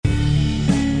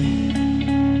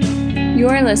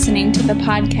You're listening to the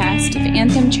podcast of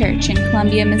Anthem Church in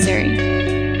Columbia, Missouri.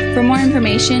 For more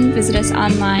information, visit us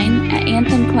online at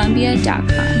anthemcolumbia.com.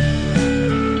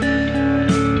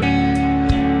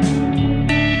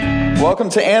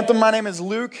 Welcome to Anthem. My name is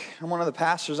Luke. I'm one of the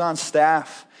pastors on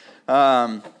staff.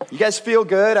 You guys feel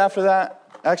good after that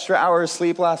extra hour of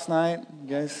sleep last night? You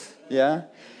guys, yeah?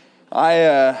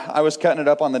 I was cutting it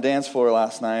up on the dance floor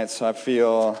last night,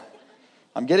 so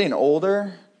I'm getting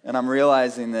older, and I'm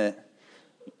realizing that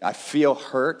I feel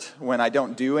hurt when I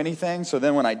don't do anything. So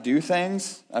then when I do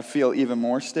things, I feel even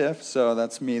more stiff. So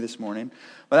that's me this morning.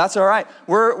 But that's all right.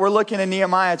 We're looking at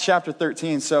Nehemiah chapter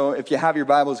 13. So if you have your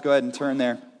Bibles, go ahead and turn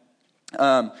there.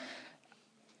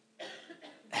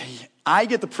 I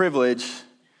get the privilege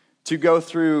to go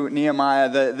through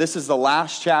Nehemiah. This is the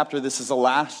last chapter. This is the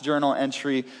last journal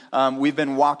entry. We've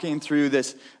been walking through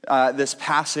this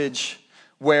passage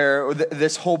where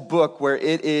this whole book where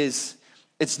it's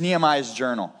Nehemiah's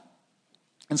journal.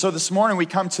 And so this morning we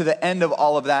come to the end of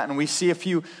all of that, and we see a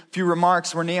few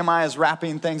remarks where Nehemiah is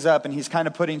wrapping things up, and he's kind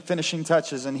of putting finishing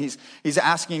touches, and he's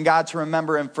asking God to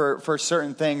remember him for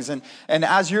certain things. And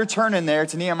as you're turning there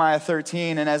to Nehemiah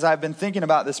 13, and as I've been thinking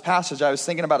about this passage, I was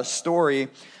thinking about a story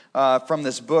from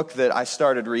this book that I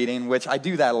started reading, which I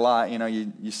do that a lot. You know,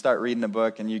 you start reading a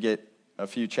book and you get a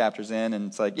few chapters in, and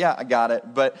it's like, yeah, I got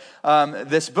it. But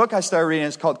this book I started reading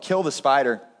is called Kill the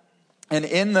Spider. And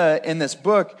in this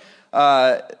book,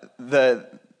 there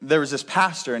was this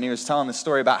pastor, and he was telling this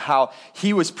story about how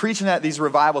he was preaching at these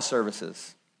revival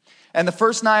services. And the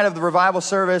first night of the revival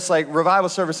service, like revival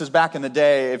services back in the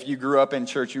day, if you grew up in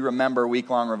church, you remember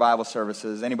week-long revival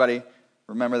services. Anybody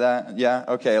remember that? Yeah?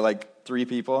 Okay, like 3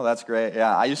 people. That's great.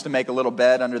 Yeah, I used to make a little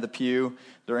bed under the pew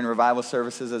during revival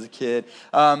services as a kid.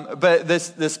 But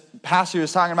this pastor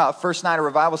was talking about first night of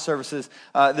revival services.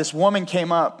 This woman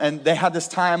came up, and they had this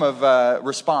time of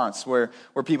response where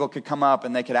people could come up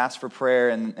and they could ask for prayer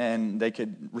and they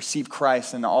could receive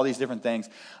Christ and all these different things.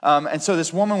 And so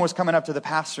this woman was coming up to the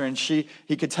pastor, and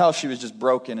he could tell she was just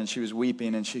broken and she was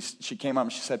weeping. And she came up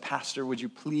and she said, "Pastor, would you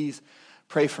please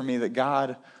pray for me that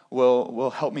God will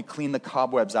help me clean the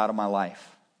cobwebs out of my life?"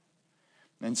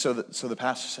 And so the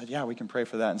pastor said, "Yeah, we can pray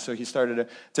for that." And so he started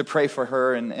to pray for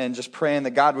her and just praying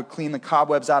that God would clean the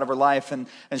cobwebs out of her life. And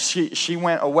she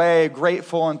went away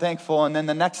grateful and thankful. And then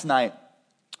the next night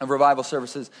of revival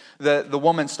services, the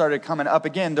woman started coming up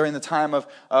again during the time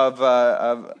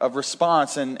of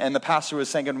response. And the pastor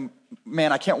was thinking,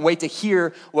 man, I can't wait to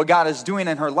hear what God is doing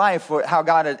in her life, how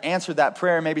God had answered that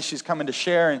prayer. Maybe she's coming to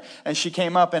share. And she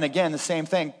came up, and again, the same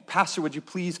thing. "Pastor, would you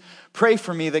please pray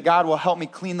for me that God will help me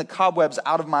clean the cobwebs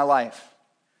out of my life?"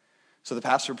 So the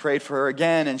pastor prayed for her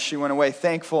again, and she went away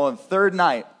thankful. And third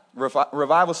night,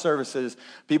 revival services,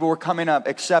 people were coming up,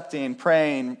 accepting,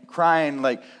 praying, crying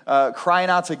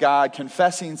out to God,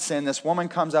 confessing sin. This woman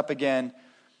comes up again.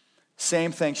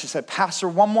 Same thing. She said, "Pastor,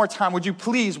 one more time, would you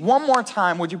please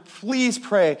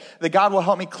pray that God will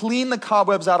help me clean the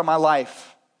cobwebs out of my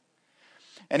life?"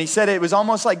 And he said it was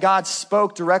almost like God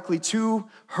spoke directly to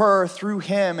her through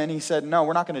him, and he said, "No,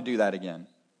 we're not going to do that again.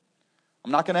 I'm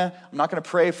not gonna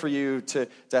pray for you to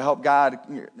have God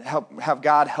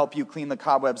help you clean the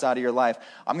cobwebs out of your life.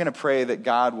 I'm gonna pray that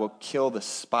God will kill the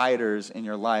spiders in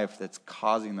your life that's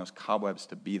causing those cobwebs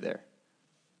to be there."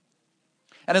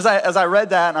 And as I read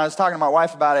that, and I was talking to my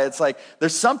wife about it, it's like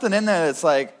there's something in there that's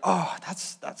like, oh,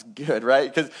 that's good, right?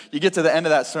 Because you get to the end of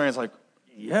that story, and it's like,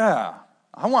 yeah,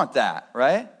 I want that,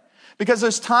 right? Because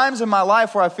there's times in my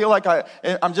life where I feel like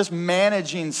I'm just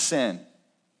managing sin,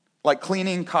 like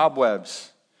cleaning cobwebs.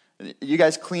 You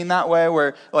guys clean that way,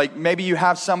 where like maybe you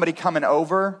have somebody coming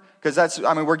over, because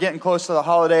we're getting close to the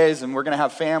holidays, and we're going to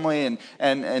have family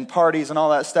and parties and all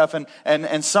that stuff.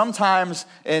 And sometimes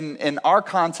in our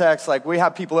context, like we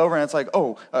have people over, and it's like,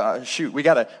 shoot, we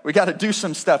gotta do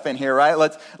some stuff in here, right?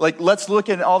 Let's look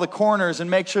at all the corners and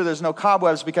make sure there's no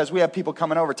cobwebs, because we have people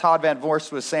coming over. Todd Van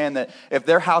Vorst was saying that if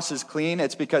their house is clean,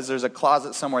 it's because there's a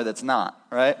closet somewhere that's not,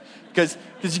 right? Because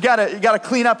you gotta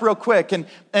clean up real quick, and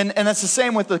it's the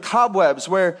same with the cobwebs,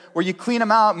 where you clean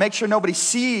them out, make sure nobody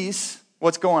sees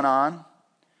what's going on.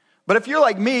 But if you're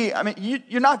like me,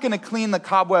 you're not going to clean the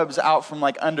cobwebs out from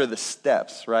like under the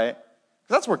steps, right?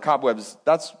 That's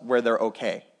where they're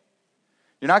okay.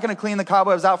 You're not going to clean the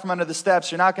cobwebs out from under the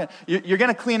steps. You're going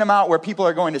to clean them out where people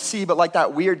are going to see, but like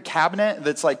that weird cabinet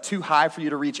that's like too high for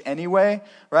you to reach anyway,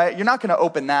 right? You're not going to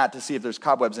open that to see if there's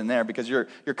cobwebs in there, because your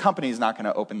company's not going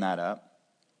to open that up.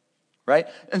 Right?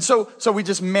 And so we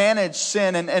just manage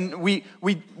sin, and we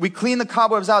clean the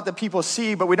cobwebs out that people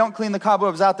see, but we don't clean the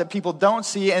cobwebs out that people don't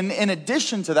see. And in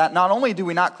addition to that, not only do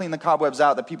we not clean the cobwebs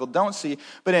out that people don't see,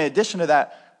 but in addition to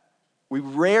that, we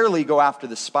rarely go after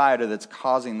the spider that's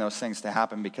causing those things to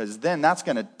happen, because then that's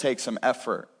going to take some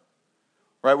effort.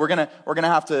 Right? We're gonna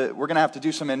have to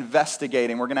do some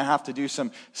investigating. We're gonna have to do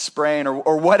some spraying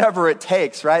or whatever it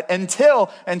takes, right? Until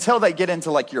they get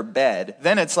into like your bed.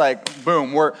 Then it's like,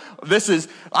 boom,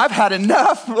 I've had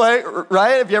enough, like,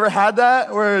 right? Have you ever had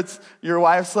that? Where it's your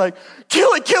wife's like,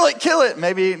 kill it.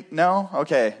 Maybe, no?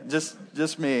 Okay,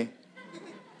 just me.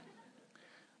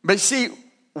 But see,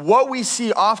 what we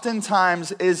see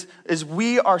oftentimes is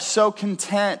we are so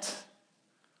content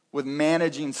with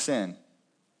managing sin.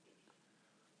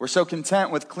 We're so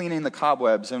content with cleaning the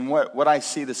cobwebs. And what I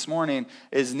see this morning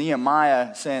is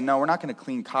Nehemiah saying, no, we're not going to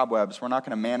clean cobwebs. We're not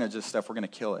going to manage this stuff. We're going to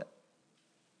kill it.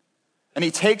 And he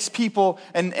takes people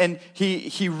and he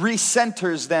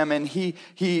recenters them, and he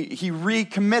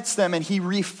recommits them, and he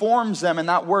reforms them. And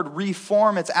that word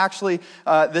reform, it's actually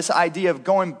this idea of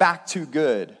going back to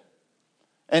good.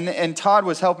 And Todd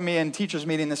was helping me in teachers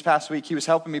meeting this past week. He was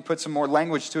helping me put some more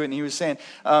language to it. And he was saying,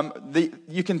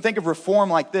 you can think of reform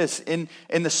like this. In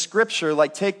the scripture,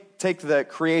 like take the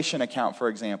creation account, for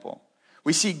example.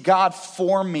 We see God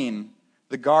forming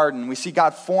the garden. We see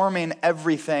God forming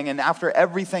everything. And after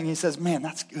everything, he says, man,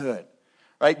 that's good.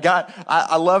 Right? God,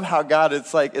 I love how God,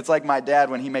 it's like my dad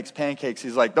when he makes pancakes.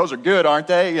 He's like, those are good, aren't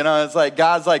they? You know, it's like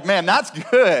God's like, man, that's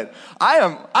good.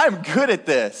 I'm good at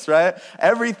this, right?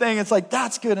 Everything, it's like,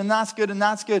 that's good, and that's good, and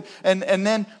that's good.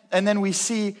 And then we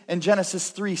see in Genesis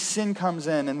 3, sin comes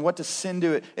in, and what does sin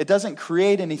do? It doesn't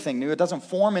create anything new. It doesn't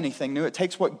form anything new. It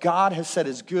takes what God has said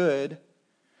is good,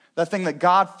 that thing that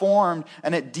God formed,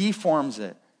 and it deforms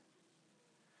it.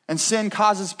 And sin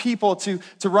causes people to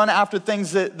run after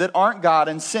things that aren't God.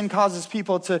 And sin causes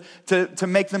people to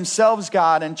make themselves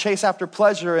God and chase after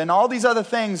pleasure and all these other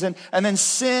things. And then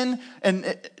sin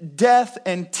and death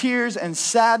and tears and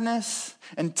sadness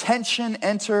and tension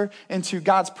enter into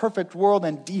God's perfect world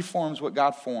and deforms what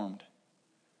God formed.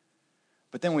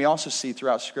 But then we also see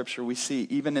throughout Scripture, we see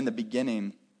even in the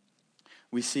beginning,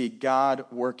 we see God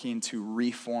working to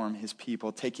reform his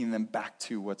people, taking them back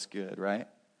to what's good, right?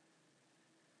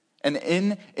 And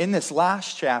in this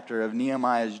last chapter of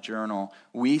Nehemiah's journal,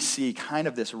 we see kind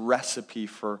of this recipe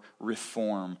for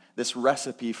reform, this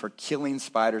recipe for killing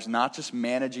spiders, not just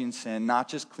managing sin, not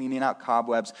just cleaning out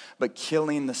cobwebs, but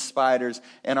killing the spiders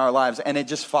in our lives. And it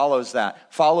just follows that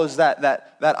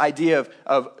idea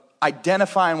of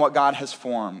identifying what God has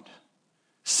formed,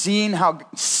 seeing how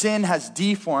sin has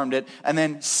deformed it, and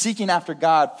then seeking after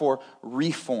God for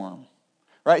reform.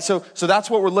 Right, so that's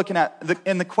what we're looking at,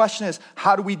 and the question is,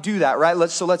 how do we do that? Right,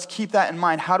 let's keep that in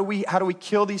mind. How do we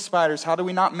kill these spiders? How do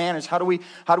we not manage? How do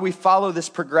we follow this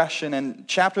progression? And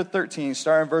chapter 13,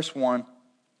 starting in verse 1, it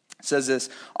says this: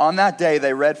 on that day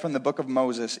they read from the book of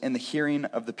Moses in the hearing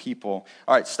of the people.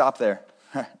 All right, stop there.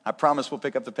 I promise we'll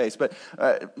pick up the pace. But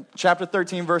chapter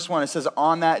 13, verse 1, it says,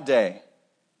 on that day.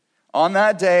 On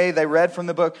that day they read from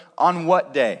the book. On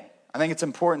what day? I think it's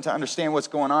important to understand what's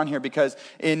going on here, because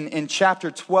in chapter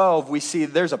 12, we see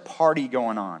there's a party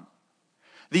going on.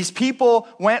 These people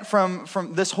went from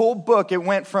this whole book, it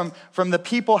went from the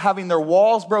people having their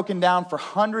walls broken down for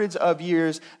hundreds of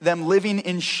years, them living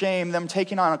in shame, them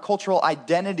taking on a cultural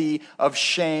identity of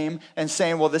shame and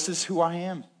saying, well, this is who I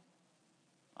am.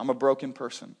 I'm a broken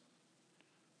person.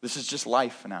 This is just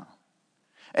life now.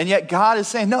 And yet God is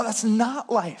saying, no, that's not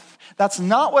life. That's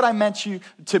not what I meant you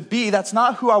to be. That's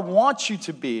not who I want you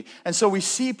to be. And so we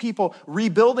see people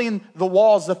rebuilding the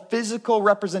walls, the physical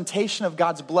representation of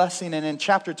God's blessing. And in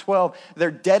chapter 12,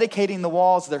 they're dedicating the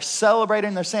walls. They're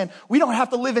celebrating. They're saying, we don't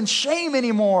have to live in shame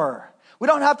anymore. We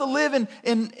don't have to live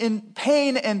in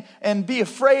pain and be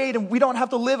afraid. And we don't have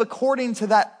to live according to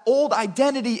that old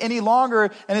identity any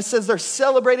longer. And it says they're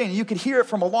celebrating. And you could hear it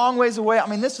from a long ways away. I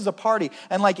mean, this is a party.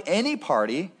 And like any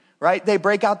party, right, they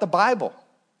break out the Bible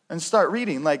and start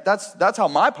reading. Like that's how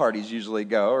my parties usually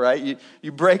go, right?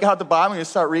 You break out the Bible and you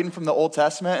start reading from the Old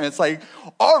Testament. And it's like,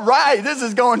 all right, this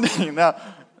is going down. Now,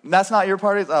 that's not your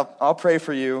parties. I'll pray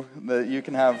for you that you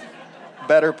can have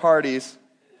better parties.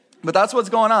 But that's what's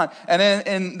going on. And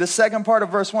in the second part of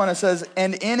verse 1, it says,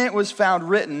 and in it was found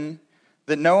written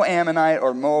that no Ammonite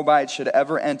or Moabite should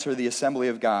ever enter the assembly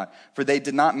of God. For they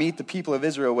did not meet the people of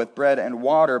Israel with bread and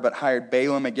water, but hired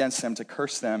Balaam against them to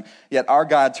curse them. Yet our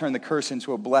God turned the curse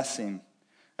into a blessing.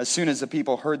 As soon as the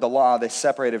people heard the law, they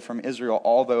separated from Israel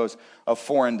all those of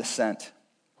foreign descent.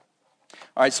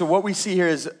 All right, so what we see here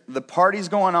is the party's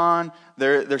going on.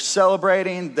 They're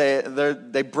celebrating.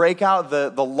 They break out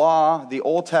the law, the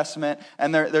Old Testament,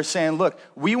 and they're saying, look,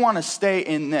 we want to stay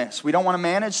in this. We don't want to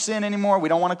manage sin anymore. We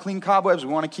don't want to clean cobwebs.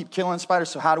 We want to keep killing spiders.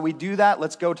 So how do we do that?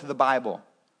 Let's go to the Bible.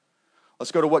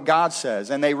 Let's go to what God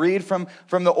says. And they read from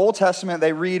the Old Testament,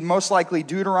 they read most likely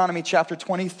Deuteronomy chapter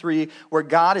 23, where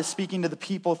God is speaking to the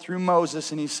people through Moses,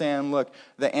 and he's saying, look,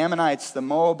 the Ammonites, the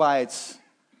Moabites,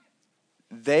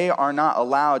 they are not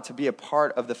allowed to be a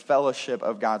part of the fellowship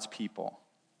of God's people.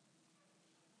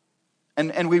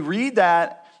 And we read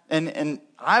that, and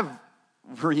I've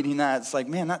reading that, it's like,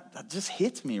 man, that just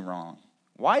hits me wrong.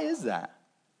 Why is that?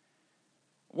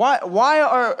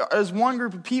 Why is one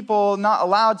group of people not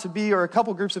allowed to be, or a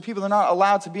couple groups of people, they're not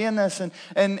allowed to be in this?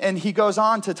 And he goes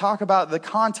on to talk about the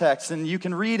context, and you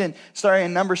can read starting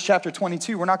in Numbers chapter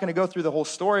 22. We're not going to go through the whole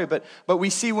story, but we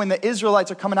see when the Israelites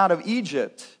are coming out of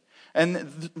Egypt,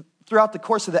 and throughout the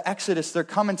course of the Exodus, they're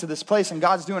coming to this place, and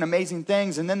God's doing amazing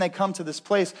things, and then they come to this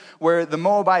place where the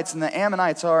Moabites and the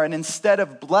Ammonites are, and instead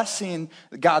of blessing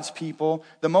God's people,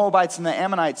 the Moabites and the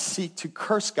Ammonites seek to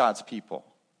curse God's people.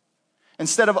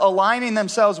 Instead of aligning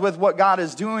themselves with what God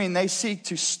is doing, they seek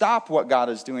to stop what God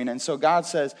is doing. And so God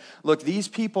says, look, these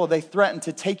people, they threaten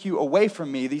to take you away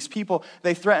from me. These people,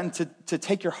 they threaten to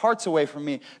take your hearts away from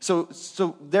me. So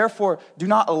therefore, do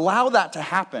not allow that to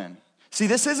happen. See,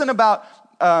 this isn't about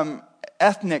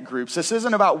ethnic groups. This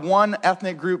isn't about one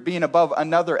ethnic group being above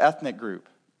another ethnic group.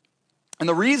 And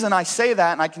the reason I say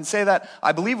that, and I can say that,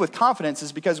 I believe with confidence,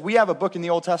 is because we have a book in the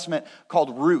Old Testament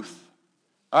called Ruth.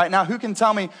 All right, now who can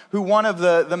tell me who one of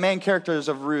the main characters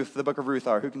of Ruth, the book of Ruth,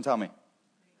 are? Who can tell me?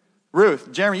 Ruth.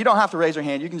 Jeremy, you don't have to raise your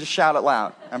hand. You can just shout it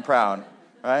loud. I'm proud.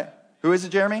 All right? Who is it,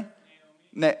 Jeremy?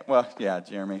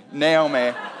 Jeremy.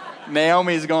 Naomi.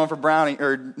 Naomi's going for brownie,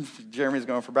 or Jeremy's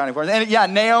going for brownie for us. And yeah,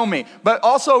 Naomi. But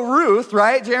also Ruth,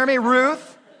 right? Jeremy,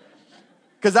 Ruth.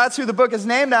 Because that's who the book is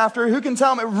named after. Who can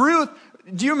tell me? Ruth,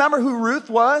 do you remember who Ruth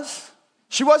was?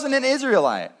 She wasn't an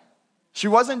Israelite. She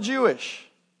wasn't Jewish.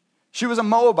 She was a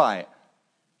Moabite.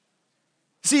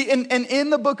 See, in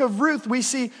the book of Ruth, we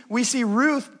see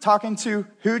Ruth talking to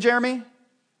who, Jeremy?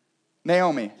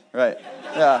 Naomi, right?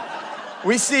 Yeah.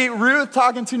 We see Ruth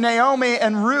talking to Naomi,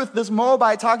 and Ruth, this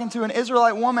Moabite, talking to an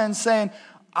Israelite woman saying,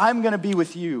 I'm going to be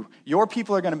with you. Your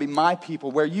people are going to be my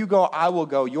people. Where you go, I will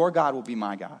go. Your God will be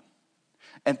my God.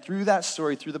 And through that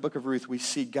story, through the book of Ruth, we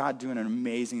see God doing an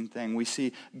amazing thing. We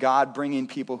see God bringing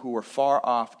people who were far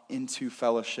off into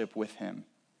fellowship with him.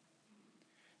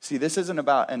 See, this isn't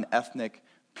about an ethnic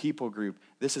people group.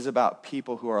 This is about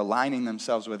people who are aligning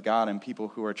themselves with God and people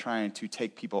who are trying to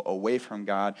take people away from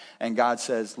God. And God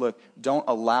says, look, don't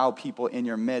allow people in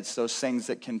your midst, those things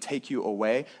that can take you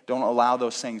away, don't allow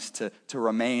those things to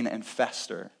remain and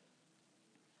fester.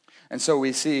 And so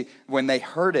we see when they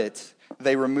heard it,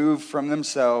 they removed from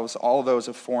themselves all those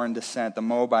of foreign descent, the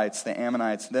Moabites, the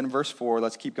Ammonites. Then verse 4,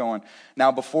 let's keep going.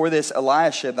 Now before this,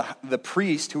 Eliashib, the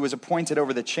priest who was appointed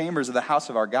over the chambers of the house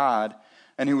of our God,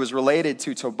 and who was related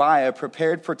to Tobiah,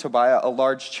 prepared for Tobiah a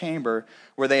large chamber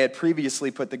where they had previously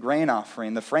put the grain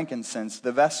offering, the frankincense,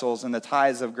 the vessels, and the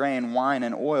tithes of grain, wine,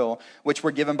 and oil, which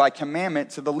were given by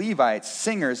commandment to the Levites,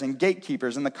 singers, and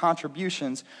gatekeepers, and the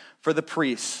contributions for the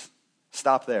priests.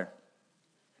 Stop there.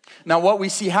 Now, what we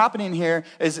see happening here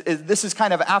is this is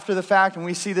kind of after the fact, and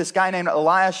we see this guy named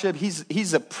Eliashib.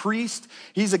 He's a priest.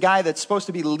 He's a guy that's supposed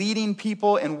to be leading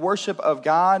people in worship of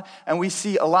God. And we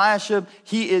see Eliashib,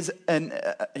 he is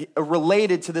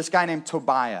related to this guy named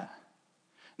Tobiah.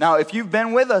 Now, if you've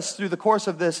been with us through the course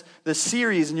of this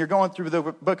series and you're going through the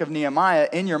book of Nehemiah,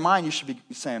 in your mind you should be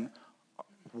saying,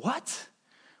 what?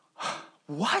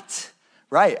 What?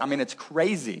 Right, I mean, it's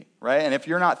crazy, right? And if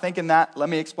you're not thinking that, let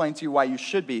me explain to you why you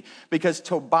should be. Because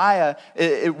Tobiah,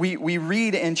 we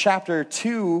read in chapter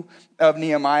 2 of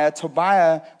Nehemiah,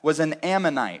 Tobiah was an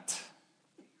Ammonite,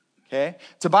 okay?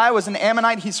 Tobiah was an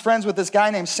Ammonite. He's friends with this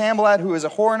guy named Sanballat, who is a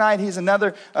Horonite. He's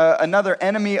another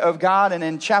enemy of God. And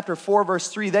in chapter 4, verse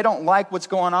 3, they don't like what's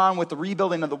going on with the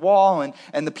rebuilding of the wall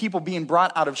and the people being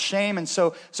brought out of shame. And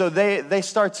so they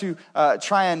start to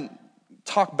try and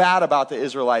talk bad about the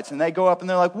Israelites, and they go up and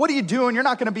they're like, what are you doing? You're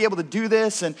not going to be able to do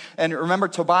this. And remember,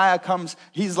 Tobiah comes,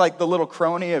 he's like the little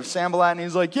crony of Sanballat, and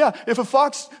he's like, yeah, if a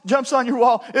fox jumps on your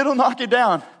wall, it'll knock it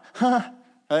down.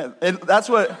 That's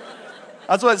what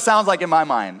it sounds like in my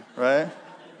mind, right?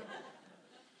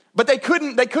 But they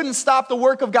couldn't stop the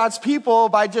work of God's people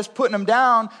by just putting them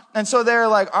down. And so they're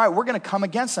like, all right, we're going to come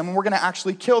against them and we're going to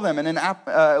actually kill them. And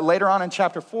then later on in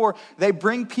chapter 4, they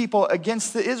bring people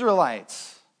against the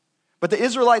Israelites. But the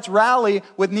Israelites rally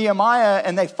with Nehemiah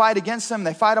and they fight against them.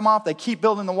 They fight them off. They keep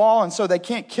building the wall, and so they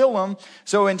can't kill them.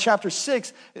 So in chapter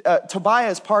 6,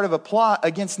 Tobiah is part of a plot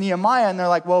against Nehemiah, and they're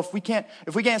like, well, if we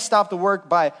can't stop the work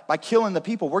by killing the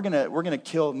people, we're gonna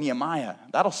kill Nehemiah.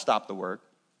 That'll stop the work.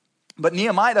 But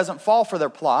Nehemiah doesn't fall for their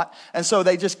plot, and so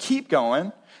they just keep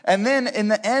going. And then in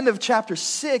the end of chapter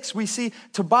 6, we see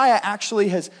Tobiah actually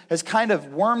has kind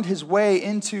of wormed his way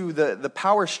into the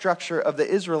power structure of the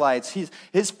Israelites.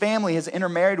 His family has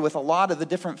intermarried with a lot of the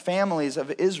different families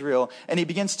of Israel, and he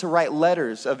begins to write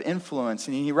letters of influence,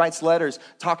 and he writes letters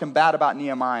talking bad about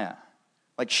Nehemiah,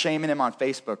 like shaming him on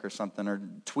Facebook or something, or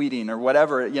tweeting or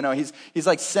whatever. He's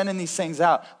like sending these things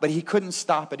out, but he couldn't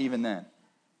stop it even then.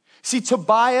 See,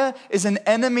 Tobiah is an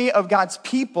enemy of God's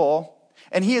people,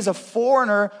 and he is a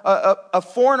foreigner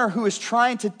who is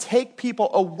trying to take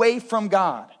people away from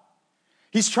God.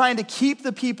 He's trying to keep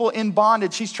the people in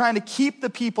bondage. He's trying to keep the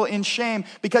people in shame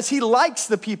because he likes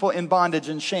the people in bondage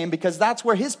and shame because that's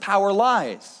where his power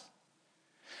lies.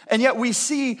 And yet we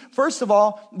see, first of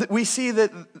all, that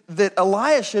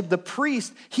Eliashib, the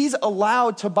priest, he's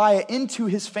allowed Tobiah into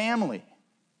his family.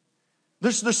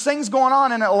 There's things going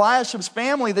on in Eliashib's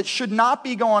family that should not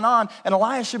be going on, and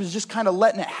Eliashib is just kind of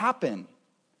letting it happen.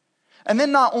 And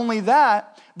then not only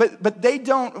that, but they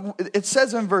don't, it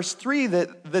says in verse 3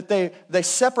 that they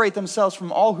separate themselves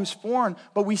from all who's foreign,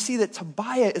 but we see that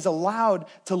Tobiah is allowed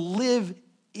to live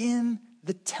in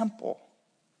the temple,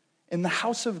 in the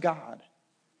house of God,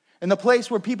 in the place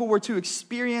where people were to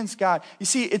experience God. You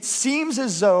see, it seems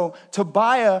as though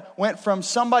Tobiah went from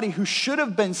somebody who should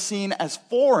have been seen as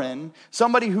foreign,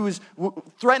 somebody who is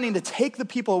threatening to take the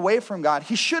people away from God.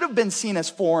 He should have been seen as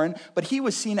foreign, but he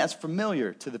was seen as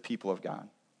familiar to the people of God.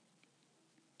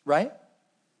 Right?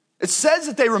 It says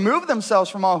that they removed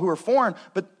themselves from all who are foreign,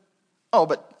 but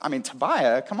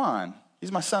Tobiah, come on.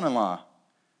 He's my son-in-law.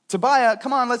 Tobiah,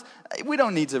 come on, we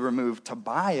don't need to remove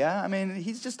Tobiah.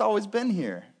 He's just always been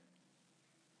here.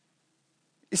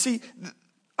 You see,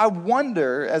 I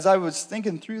wonder, as I was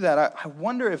thinking through that, I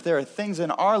wonder if there are things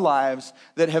in our lives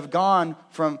that have gone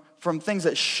from things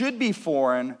that should be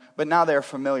foreign, but now they're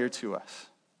familiar to us.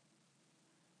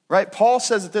 Right? Paul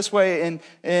says it this way in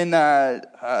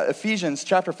Ephesians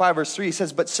chapter 5, verse 3. He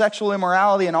says, "But sexual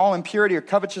immorality and all impurity or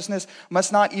covetousness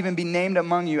must not even be named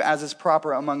among you as is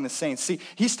proper among the saints." See,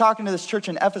 he's talking to this church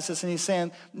in Ephesus, and he's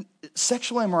saying,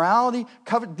 sexual immorality,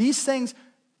 these things,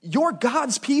 you're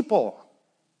God's people.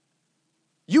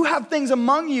 You have things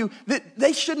among you that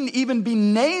they shouldn't even be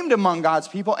named among God's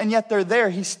people, and yet they're there.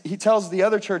 He tells the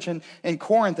other church in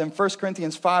Corinth in 1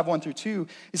 Corinthians 5, 1 through 2,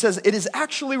 he says, "It is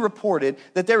actually reported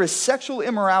that there is sexual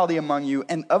immorality among you,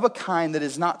 and of a kind that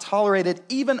is not tolerated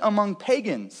even among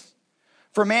pagans.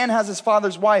 For man has his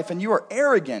father's wife, and you are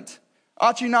arrogant.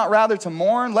 Ought you not rather to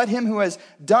mourn? Let him who has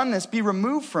done this be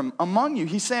removed from among you."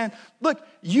 He's saying, look,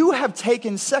 you have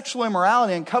taken sexual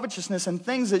immorality and covetousness and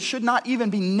things that should not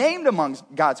even be named among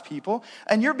God's people,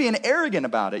 and you're being arrogant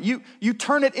about it. You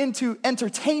turn it into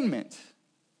entertainment.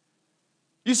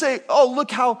 You say, oh,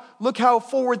 look how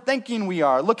forward-thinking we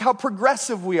are. Look how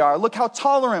progressive we are. Look how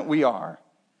tolerant we are.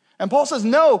 And Paul says,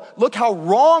 no, look how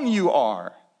wrong you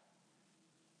are.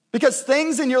 Because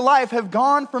things in your life have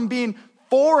gone from being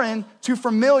foreign to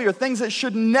familiar, things that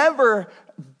should never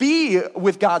be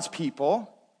with God's people.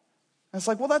 And it's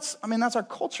like, well, that's our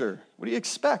culture. What do you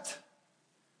expect?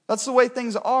 That's the way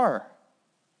things are.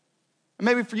 And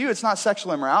maybe for you, it's not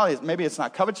sexual immorality. Maybe it's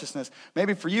not covetousness.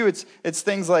 Maybe for you, it's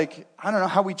things like, I don't know,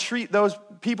 how we treat those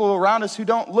people around us who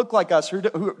don't look like us, who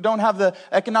don't have the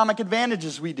economic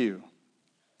advantages we do.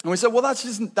 And we say, well, that's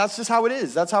just how it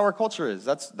is. That's how our culture is.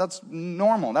 That's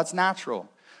normal. That's natural.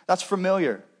 That's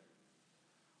familiar.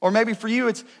 Or maybe for you,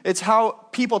 it's how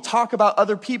people talk about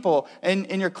other people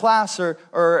in your class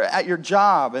or at your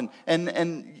job,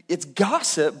 and it's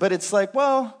gossip, but it's like,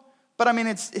 well, but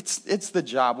it's the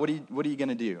job. What are you going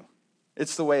to do?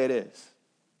 It's the way it is.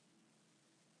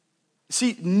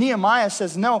 See, Nehemiah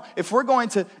says, no, if we're going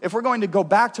to go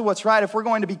back to what's right, if we're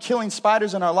going to be killing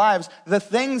spiders in our lives, the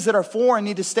things that are foreign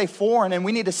need to stay foreign, and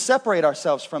we need to separate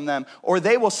ourselves from them, or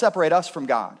they will separate us from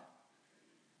God.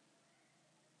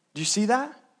 Do you see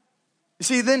that? You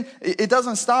see, then it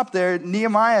doesn't stop there.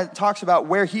 Nehemiah talks about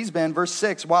where he's been. Verse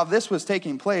 6, "While this was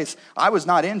taking place, I was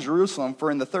not in Jerusalem,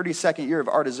 for in the 32nd year of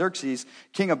Artaxerxes,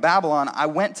 king of Babylon, I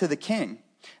went to the king.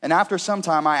 And after some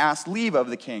time, I asked leave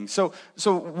of the king." So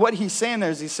what he's saying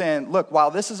there is he's saying, look, while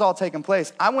this is all taking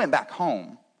place, I went back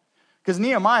home. Because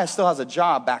Nehemiah still has a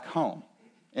job back home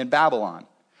in Babylon.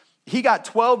 He got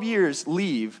 12 years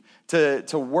leave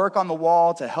to work on the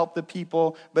wall, to help the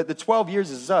people, but the 12 years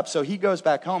is up, so he goes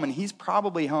back home, and he's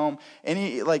probably home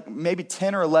maybe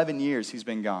 10 or 11 years he's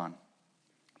been gone,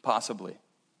 possibly.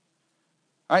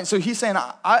 All right, so he's saying,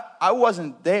 I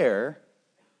wasn't there,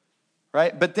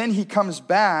 right? But then he comes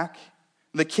back.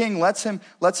 The king lets him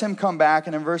come back,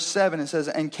 and in verse 7 it says,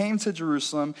 "And came to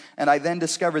Jerusalem, and I then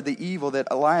discovered the evil that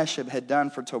Eliashib had done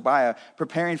for Tobiah,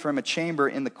 preparing for him a chamber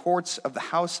in the courts of the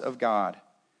house of God.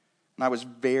 and I was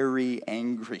very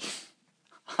angry.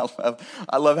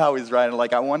 I love how he's writing.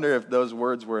 Like, I wonder if those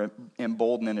words were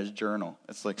emboldened in his journal.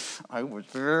 It's like, I was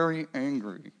very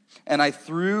angry. And I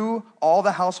threw all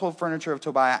the household furniture of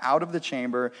Tobiah out of the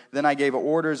chamber. Then I gave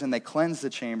orders, and they cleansed the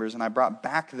chambers. And I brought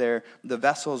back there the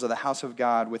vessels of the house of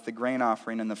God with the grain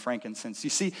offering and the frankincense.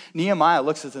 You see, Nehemiah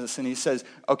looks at this and he says,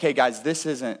 okay, guys, this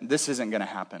isn't going to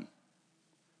happen.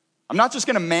 I'm not just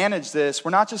going to manage this.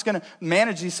 We're not just going to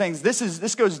manage these things.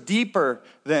 This goes deeper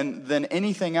than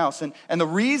anything else. And the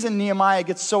reason Nehemiah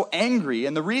gets so angry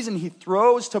and the reason he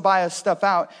throws Tobiah's stuff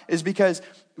out is because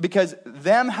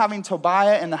them having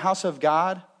Tobiah in the house of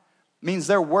God means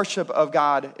their worship of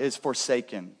God is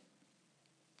forsaken.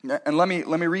 And let me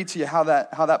read to you how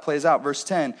that plays out. Verse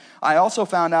 10, I also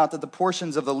found out that the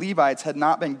portions of the Levites had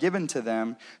not been given to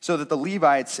them, so that the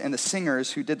Levites and the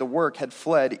singers who did the work had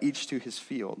fled each to his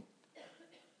field.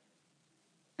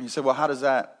 And you say, well, how does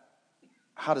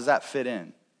that fit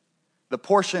in? The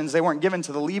portions, they weren't given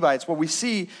to the Levites. Well, we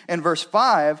see in verse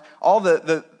 5, all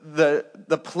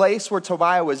the place where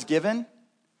Tobiah was given,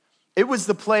 it was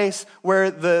the place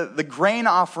where the grain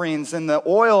offerings and the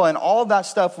oil and all that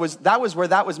stuff was where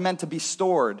that was meant to be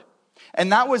stored.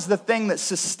 And that was the thing that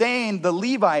sustained the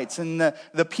Levites and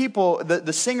the people,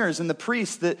 the singers and the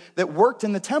priests that worked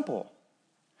in the temple.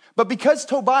 But because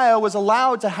Tobiah was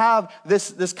allowed to have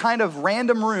this kind of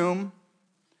random room,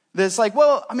 that's like,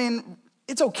 well, I mean,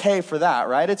 it's okay for that,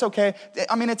 right? It's okay.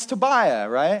 I mean, it's Tobiah,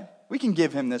 right? We can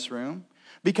give him this room.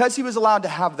 Because he was allowed to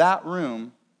have that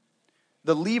room,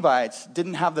 the Levites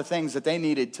didn't have the things that they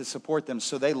needed to support them,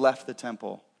 so they left the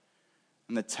temple.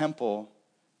 And the temple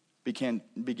began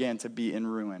to be in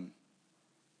ruin.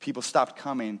 People stopped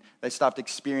coming. They stopped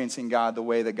experiencing God the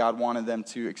way that God wanted them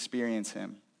to experience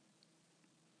him.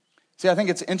 See, I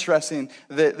think it's interesting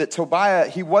that Tobiah,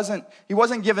 he wasn't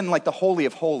given like the Holy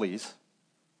of Holies,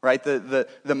 right?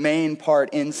 The main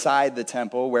part inside the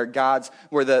temple where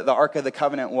the Ark of the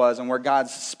Covenant was and where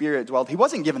God's Spirit dwelled. He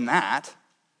wasn't given that.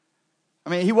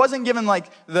 I mean, he wasn't given like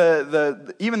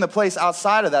even the place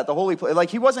outside of that, the holy place.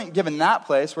 Like, he wasn't given that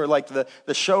place where like the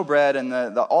showbread and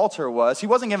the altar was. He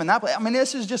wasn't given that place. I mean,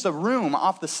 this is just a room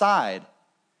off the side.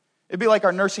 It'd be like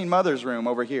our nursing mother's room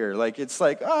over here. Like, it's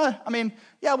like, I mean,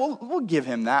 yeah, we'll give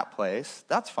him that place.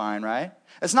 That's fine, right?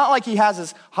 It's not like he has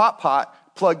his hot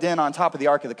pot plugged in on top of the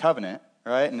Ark of the Covenant,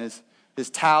 right? And his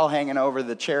towel hanging over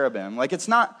the cherubim. Like, it's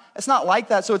not like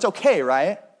that, so it's okay,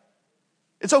 right?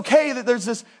 It's okay that there's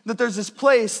this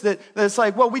place that's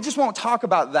like, well, we just won't talk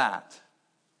about that.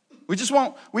 We just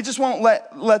won't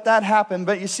let that happen.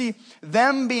 But you see,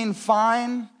 them being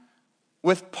fine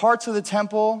with parts of the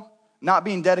temple not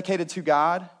being dedicated to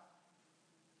God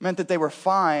meant that they were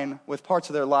fine with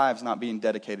parts of their lives not being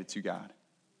dedicated to God.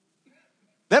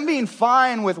 Them being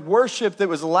fine with worship that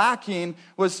was lacking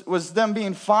was them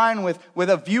being fine with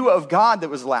a view of God that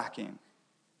was lacking.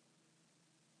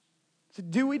 So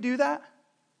do we do that?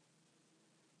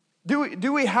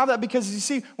 Do we have that? Because you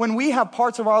see, when we have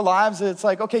parts of our lives that it's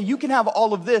like, okay, you can have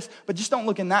all of this, but just don't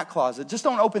look in that closet. Just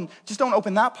don't open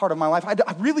that part of my life.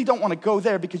 I really don't want to go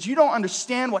there because you don't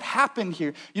understand what happened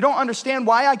here. You don't understand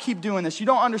why I keep doing this. You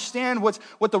don't understand what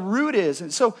the root is.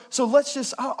 And so let's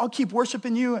just, I'll keep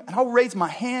worshiping you, and I'll raise my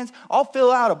hands. I'll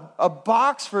fill out a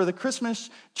box for the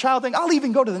Christmas child thing. I'll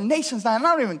even go to the nations night, and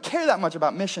I don't even care that much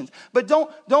about missions. But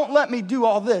don't let me do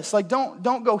all this. Like, don't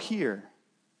go here.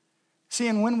 See,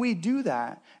 and when we do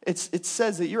that, it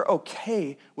says that you're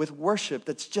okay with worship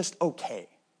that's just okay.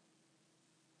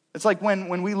 It's like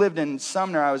when we lived in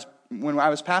Sumner, when I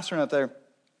was pastoring up there,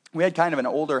 we had kind of an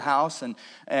older house,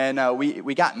 and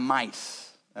we got mice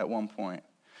at one point.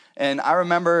 And I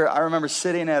remember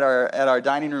sitting at our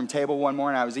dining room table one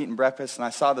morning. I was eating breakfast, and I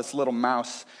saw this little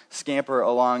mouse scamper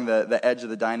along the edge of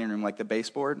the dining room, like the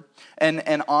baseboard.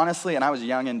 And honestly, and I was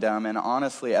young and dumb, and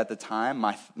honestly, at the time,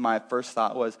 my first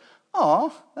thought was,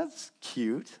 oh, that's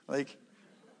cute. Like,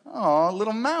 oh,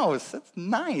 little mouse. That's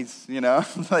nice, you know?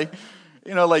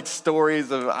 Like stories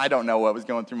of, I don't know what was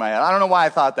going through my head. I don't know why I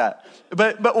thought that.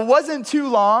 But it wasn't too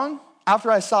long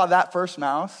after I saw that first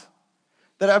mouse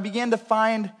that I began to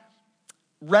find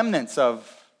remnants of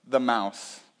the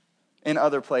mouse in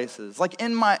other places. Like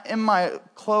in my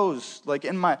clothes, like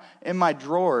in my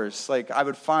drawers, like I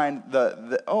would find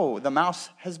the mouse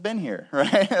has been here,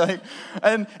 right? Like,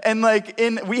 and like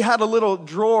we had a little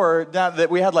drawer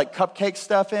that we had like cupcake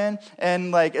stuff in,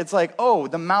 and like it's like, oh,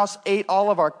 the mouse ate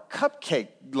all of our cupcake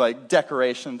like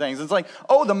decoration things. It's like,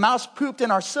 oh, the mouse pooped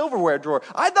in our silverware drawer.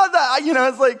 I thought that,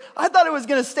 it's like, I thought it was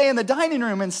going to stay in the dining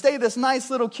room and stay this nice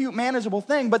little cute manageable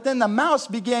thing, but then the mouse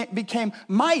became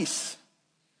mice.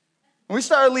 And we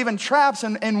started leaving traps,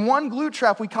 and in one glue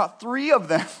trap, we caught 3 of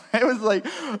them. It was like,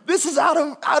 this is out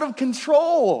of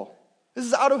control. This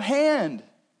is out of hand.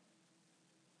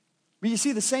 But you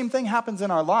see, the same thing happens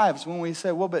in our lives when we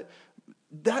say, well, but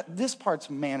this part's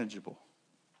manageable.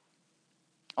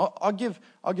 I'll give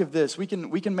this. We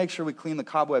can make sure we clean the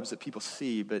cobwebs that people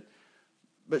see, but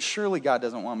surely God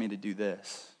doesn't want me to do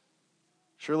this.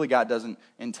 Surely God doesn't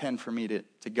intend for me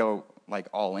to go like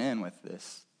all in with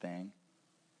this thing.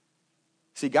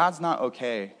 See, God's not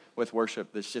okay with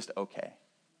worship that's just okay.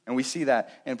 And we see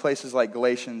that in places like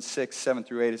Galatians 6, 7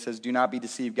 through 8. It says, do not be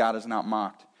deceived, God is not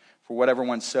mocked. For whatever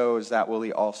one sows, that will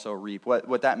he also reap.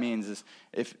 What that means is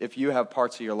if you have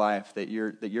parts of your life that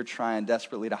you're trying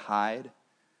desperately to hide,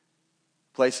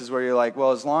 places where you're like,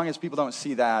 well, as long as people don't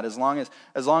see that, as long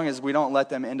as we don't let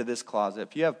them into this closet,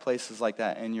 if you have places like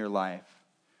that in your life,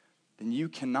 then you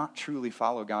cannot truly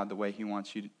follow God the way he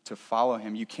wants you to follow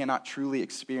him. You cannot truly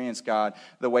experience God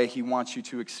the way he wants you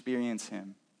to experience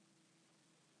him.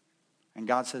 And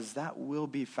God says that will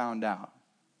be found out.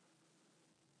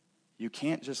 You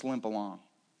can't just limp along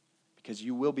because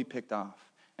you will be picked off.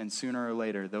 And sooner or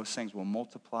later, those things will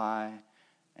multiply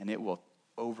and it will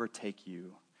overtake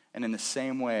you. And in the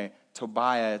same way,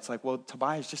 Tobiah, it's like, well,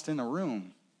 Tobiah's just in the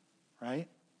room, right?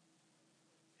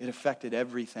 It affected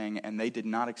everything, and they did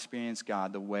not experience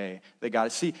God the way they got to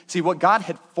see. What God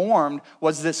had formed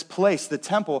was this place, the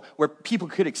temple, where people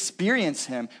could experience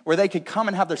him, where they could come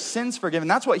and have their sins forgiven.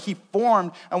 That's what he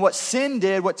formed, and what sin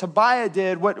did, what Tobiah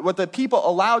did, what the people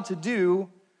allowed to do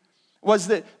was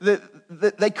that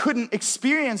they couldn't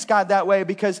experience God that way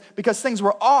because things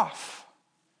were off.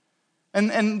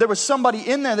 And there was somebody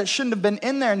in there that shouldn't have been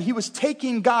in there, and he was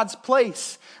taking God's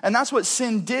place. And that's what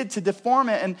sin did to deform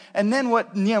it. And then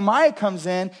what Nehemiah comes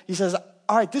in, he says,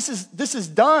 all right, this is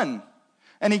done.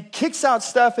 And he kicks out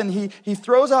stuff, and he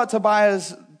throws out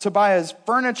Tobiah's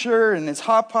furniture and his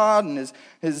hot pot and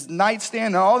his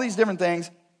nightstand and all these different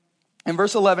things. In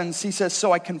verse 11, he says,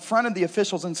 so I confronted the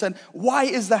officials and said, why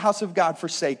is the house of God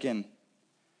forsaken?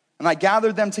 And I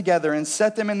gathered them together and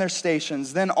set them in their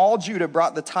stations. Then all Judah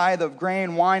brought the tithe of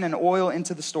grain, wine, and oil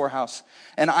into the storehouse.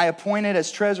 And I appointed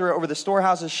as treasurer over the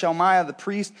storehouses Shelmiah the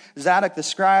priest, Zadok the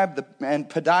scribe, and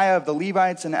Pedaiah of the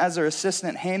Levites, and as their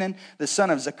assistant Hanan, the son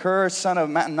of Zakur, son of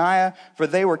Mattaniah, for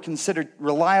they were considered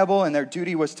reliable, and their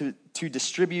duty was to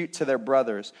distribute to their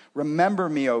brothers. Remember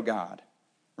me, O God.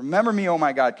 Remember me, O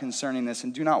my God, concerning this,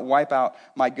 and do not wipe out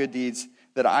my good deeds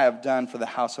that I have done for the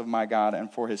house of my God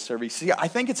and for his service. See, I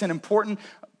think it's an important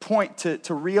point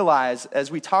to realize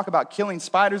as we talk about killing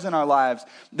spiders in our lives,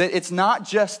 that it's not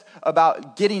just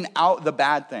about getting out the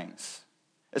bad things.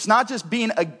 It's not just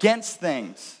being against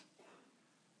things.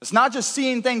 It's not just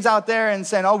seeing things out there and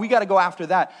saying, oh, we got to go after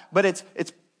that. But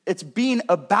it's being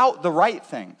about the right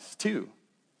things too.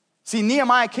 See,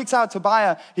 Nehemiah kicks out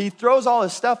Tobiah. He throws all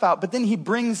his stuff out, but then he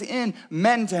brings in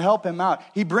men to help him out.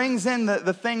 He brings in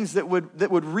the things that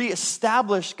would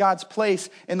reestablish God's place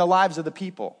in the lives of the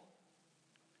people.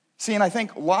 See, and I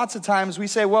think lots of times we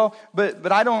say, well,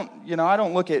 but I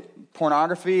don't look at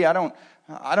pornography. I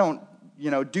don't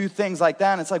do things like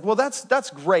that. And it's like, well, that's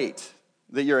great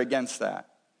that you're against that.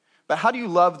 But how do you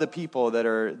love the people that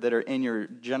are in your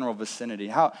general vicinity?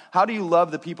 How do you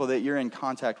love the people that you're in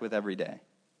contact with every day?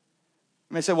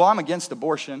 You may say, well, I'm against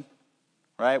abortion,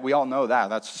 right? We all know that.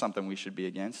 That's something we should be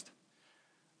against.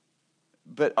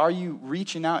 But are you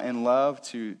reaching out in love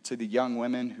to the young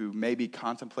women who may be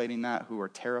contemplating that, who are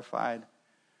terrified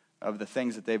of the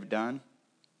things that they've done?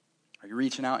 Are you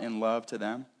reaching out in love to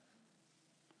them?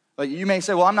 Like you may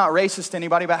say, well, I'm not racist to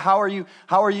anybody, but how are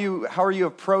you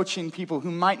approaching people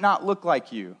who might not look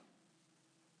like you?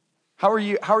 How are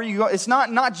you? It's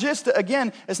not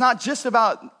just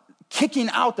about kicking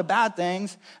out the bad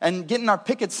things and getting our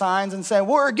picket signs and saying,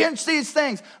 we're against these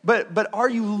things. But are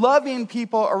you loving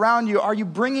people around you? Are you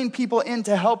bringing people in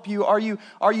to help you? Are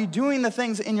you doing the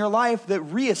things in your life that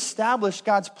reestablish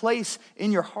God's place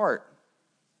in your heart?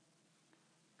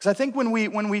 Because I think when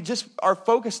we just are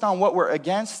focused on what we're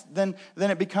against, then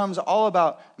it becomes all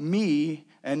about me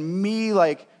and me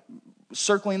like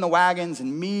circling the wagons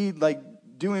and me like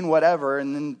doing whatever,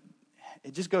 and then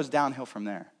it just goes downhill from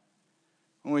there.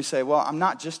 When we say, well, I'm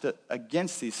not just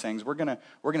against these things, we're gonna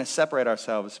separate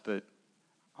ourselves, but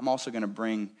I'm also gonna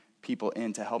bring people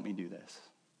in to help me do this.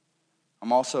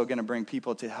 I'm also gonna bring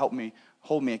people to help me,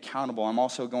 hold me accountable. I'm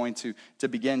also going to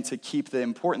begin to keep the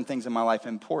important things in my life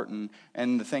important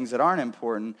and the things that aren't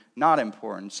important, not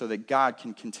important, so that God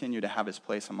can continue to have his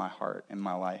place in my heart, in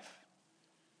my life.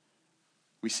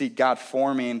 We see God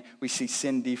forming, we see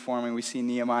sin deforming, we see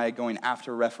Nehemiah going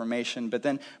after reformation, but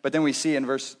then we see in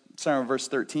verse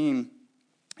 13,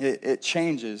 it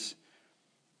changes.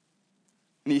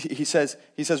 And he says,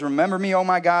 remember me, O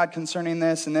my God, concerning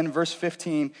this. And then in verse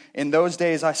 15, in those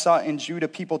days I saw in Judah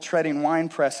people treading wine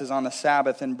presses on the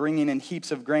Sabbath and bringing in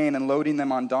heaps of grain and loading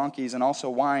them on donkeys, and also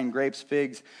wine, grapes,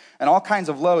 figs, and all kinds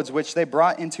of loads, which they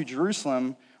brought into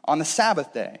Jerusalem on the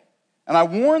Sabbath day. And I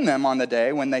warned them on the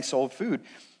day when they sold food.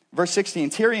 Verse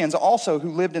 16, Tyrians also who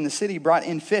lived in the city brought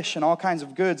in fish and all kinds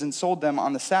of goods and sold them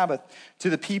on the Sabbath to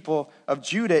the people of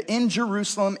Judah in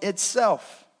Jerusalem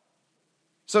itself.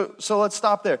 So let's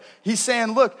stop there. He's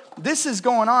saying, look, this is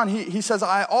going on. He says,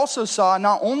 I also saw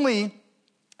not only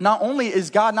is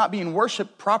God not being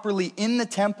worshiped properly in the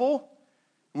temple,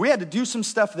 we had to do some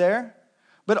stuff there,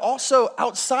 but also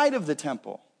outside of the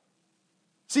temple.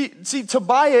 See,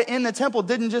 Tobiah in the temple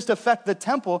didn't just affect the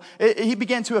temple. He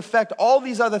began to affect all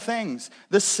these other things.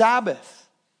 The Sabbath.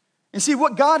 And see,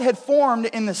 what God had formed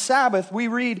in the Sabbath, we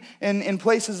read in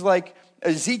places like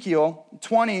Ezekiel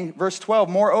 20, verse 12,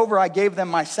 moreover, I gave them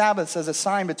my Sabbaths as a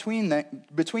sign between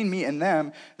me and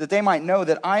them, that they might know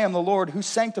that I am the Lord who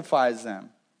sanctifies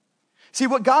them. See,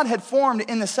 what God had formed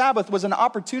in the Sabbath was an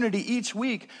opportunity each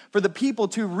week for the people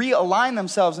to realign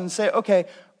themselves and say, okay,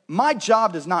 my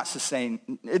job doesn't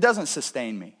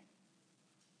sustain me.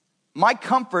 My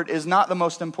comfort is not the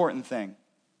most important thing.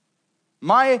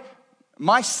 My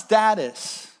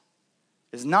status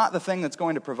is not the thing that's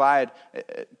going to provide,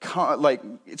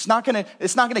 it's not going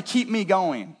to keep me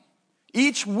going.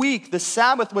 Each week, the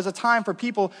Sabbath was a time for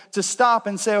people to stop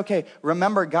and say, okay,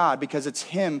 remember God because it's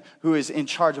Him who is in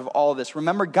charge of all of this.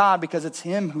 Remember God because it's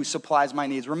Him who supplies my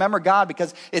needs. Remember God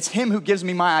because it's Him who gives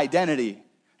me my identity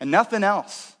and nothing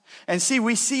else. And see,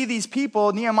 we see these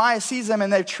people, Nehemiah sees them,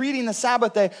 and they're treating the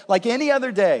Sabbath day like any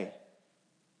other day.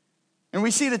 And we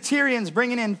see the Tyrians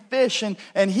bringing in fish,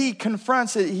 and he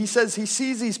confronts it. He says he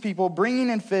sees these people bringing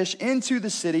in fish into the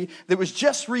city that was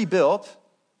just rebuilt.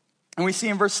 And we see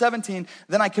in verse 17,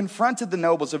 then I confronted the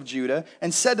nobles of Judah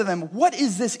and said to them, what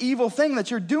is this evil thing that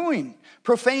you're doing,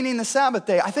 profaning the Sabbath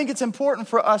day? I think it's important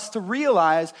for us to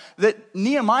realize that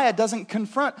Nehemiah doesn't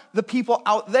confront the people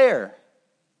out there.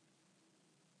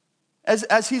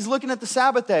 As he's looking at the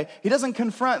Sabbath day, he doesn't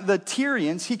confront the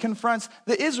Tyrians, he confronts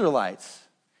the Israelites.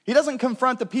 He doesn't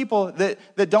confront the people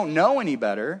that don't know any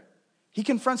better. He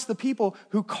confronts the people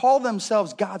who call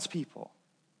themselves God's people.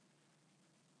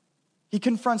 He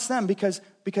confronts them because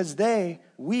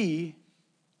we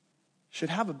should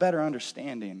have a better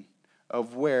understanding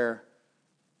of where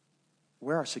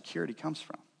our security comes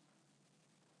from.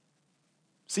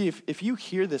 See, if you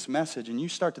hear this message and you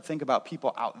start to think about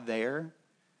people out there,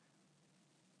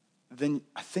 then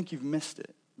I think you've missed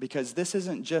it. Because this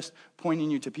isn't just pointing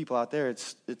you to people out there.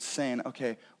 It's saying,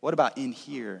 okay, what about in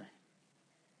here?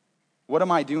 What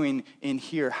am I doing in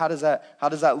here? How does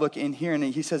that look in here? And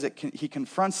he says he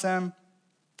confronts them.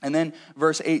 And then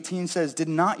verse 18 says, did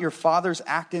not your fathers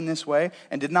act in this way?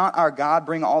 And did not our God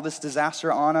bring all this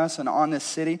disaster on us and on this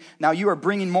city? Now you are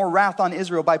bringing more wrath on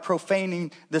Israel by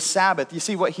profaning the Sabbath. You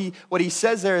see what he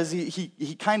says there is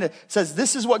he kind of says,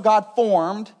 this is what God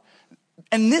formed.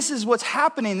 And this is what's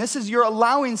happening. This is you're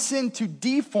allowing sin to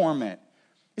deform it.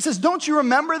 He says, don't you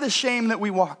remember the shame that we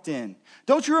walked in?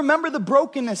 Don't you remember the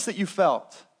brokenness that you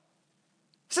felt?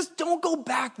 He says, don't go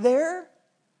back there.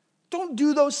 Don't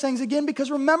do those things again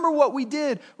because remember what we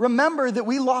did. Remember that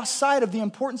we lost sight of the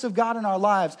importance of God in our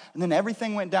lives and then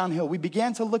everything went downhill. We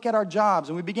began to look at our jobs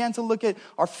and we began to look at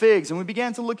our figs and we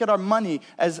began to look at our money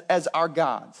as our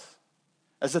gods.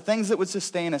 As the things that would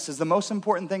sustain us, as the most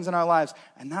important things in our lives.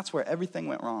 And that's where everything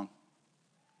went wrong.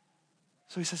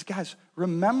 So he says, guys,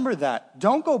 remember that.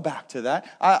 Don't go back to that.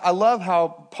 I love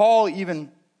how Paul even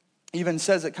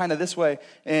says it kind of this way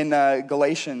in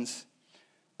Galatians.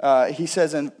 He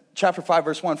says in chapter 5,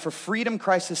 verse 1, for freedom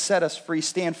Christ has set us free.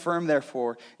 Stand firm,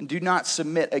 therefore, and do not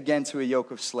submit again to a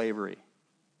yoke of slavery.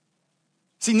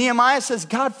 See, Nehemiah says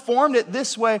God formed it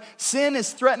this way. Sin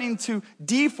is threatening to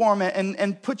deform it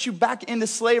and put you back into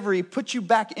slavery, put you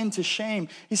back into shame.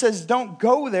 He says, don't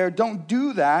go there, don't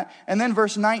do that. And then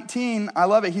verse 19, I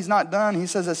love it, he's not done. He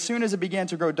says, as soon as it began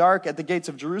to grow dark at the gates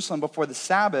of Jerusalem before the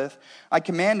Sabbath, I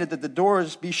commanded that the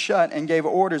doors be shut and gave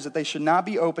orders that they should not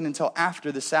be opened until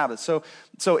after the Sabbath.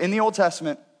 So in the Old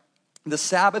Testament, the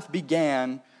Sabbath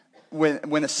began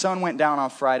when the sun went down on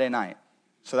Friday night.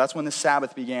 So that's when the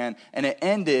Sabbath began, and it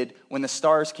ended when the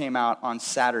stars came out on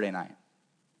Saturday night.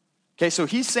 Okay, so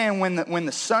he's saying when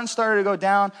the sun started to go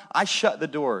down, I shut the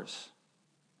doors.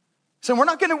 So we're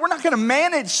not gonna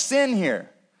manage sin here.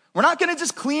 We're not gonna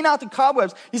just clean out the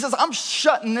cobwebs. He says, I'm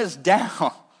shutting this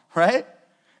down, right?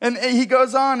 And he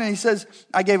goes on and he says,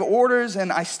 I gave orders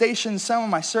and I stationed some of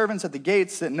my servants at the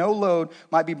gates that no load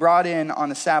might be brought in on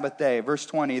the Sabbath day. Verse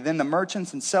 20, then the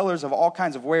merchants and sellers of all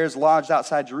kinds of wares lodged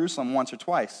outside Jerusalem once or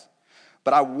twice.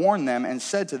 But I warned them and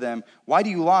said to them, why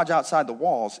do you lodge outside the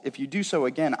walls? If you do so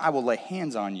again, I will lay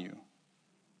hands on you.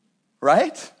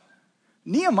 Right?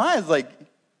 Nehemiah's like,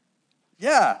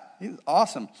 yeah, he's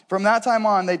awesome. From that time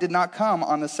on, they did not come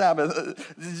on the Sabbath.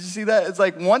 Did you see that? It's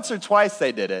like once or twice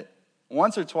they did it.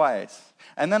 Once or twice.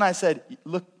 And then I said,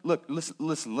 look,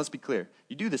 listen, let's be clear.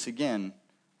 You do this again,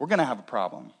 we're going to have a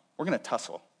problem. We're going to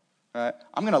tussle. Right?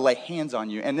 I'm going to lay hands on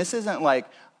you. And this isn't like,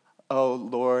 oh,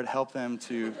 Lord, help them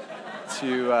to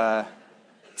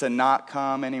not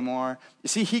come anymore. You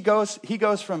see, he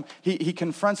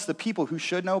confronts the people who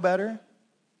should know better.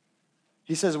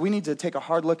 He says, we need to take a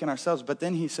hard look in ourselves. But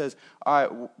then he says, all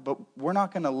right, but we're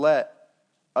not going to let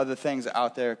other things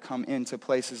out there come into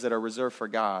places that are reserved for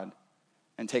God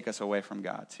and take us away from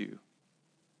God too.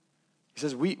 He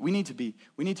says we need to be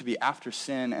after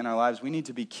sin in our lives. We need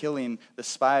to be killing the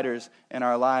spiders in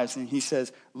our lives. And he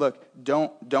says, look,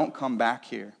 don't come back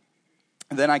here.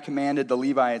 And then I commanded the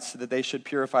Levites that they should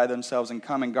purify themselves and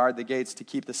come and guard the gates to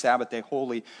keep the Sabbath day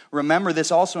holy. Remember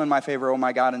this also in my favor, O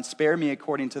my God, and spare me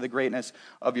according to the greatness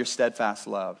of your steadfast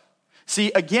love.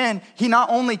 See, again, he not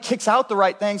only kicks out the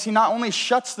right things, he not only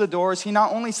shuts the doors, he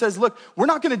not only says, look, we're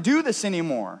not going to do this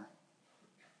anymore.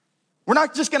 We're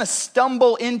not just going to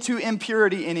stumble into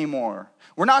impurity anymore.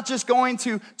 We're not just going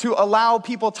to allow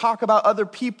people talk about other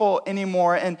people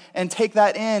anymore and take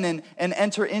that in and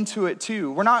enter into it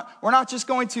too. We're not just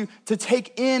going to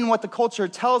take in what the culture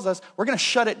tells us. We're going to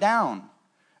shut it down.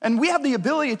 And we have the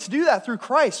ability to do that through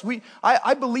Christ.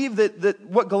 I believe that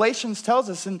what Galatians tells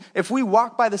us, and if we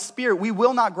walk by the Spirit, we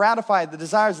will not gratify the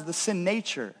desires of the sin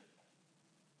nature.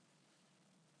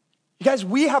 You guys,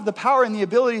 we have the power and the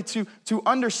ability to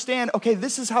understand, okay,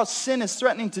 this is how sin is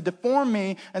threatening to deform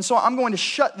me, and so I'm going to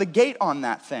shut the gate on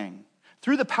that thing.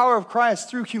 Through the power of Christ,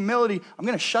 through humility, I'm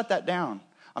going to shut that down.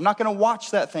 I'm not going to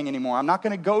watch that thing anymore. I'm not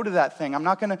going to go to that thing. I'm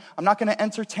not going to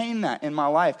entertain that in my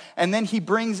life. And then he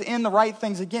brings in the right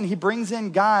things again. He brings in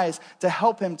guys to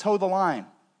help him toe the line.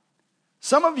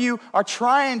 Some of you are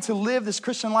trying to live this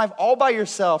Christian life all by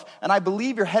yourself, and I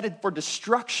believe you're headed for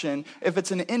destruction if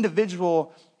it's an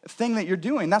individual thing that you're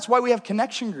doing. That's why we have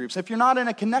connection groups. If you're not in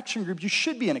a connection group, you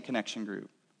should be in a connection group.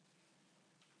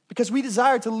 Because we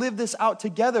desire to live this out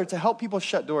together, to help people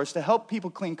shut doors, to help people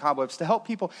clean cobwebs, to help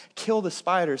people kill the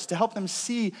spiders, to help them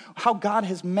see how God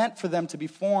has meant for them to be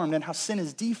formed and how sin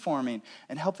is deforming,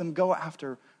 and help them go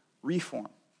after reform.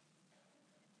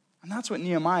 And that's what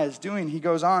Nehemiah is doing. He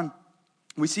goes on.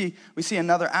 We see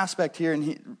another aspect here,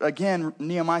 and again,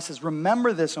 Nehemiah says,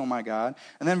 remember this, oh my God.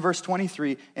 And then verse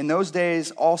 23, in those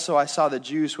days also I saw the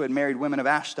Jews who had married women of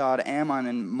Ashdod, Ammon,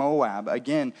 and Moab,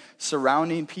 again,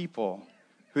 surrounding people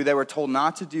who they were told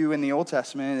not to do in the Old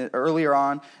Testament earlier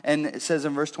on. And it says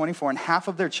in verse 24, and half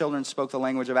of their children spoke the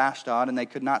language of Ashdod, and they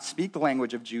could not speak the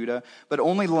language of Judah, but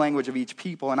only the language of each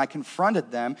people. And I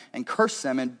confronted them and cursed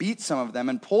them and beat some of them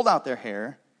and pulled out their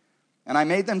hair. And I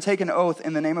made them take an oath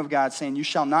in the name of God, saying, you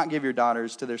shall not give your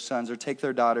daughters to their sons or take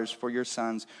their daughters for your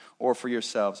sons or for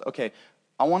yourselves. Okay,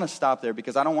 I want to stop there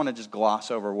because I don't want to just gloss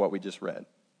over what we just read,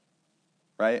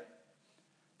 right?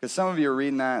 Because some of you are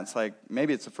reading that, it's like,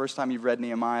 maybe it's the first time you've read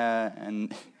Nehemiah,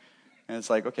 and it's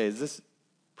like, okay, is this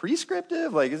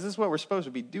prescriptive? Like, is this what we're supposed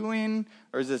to be doing?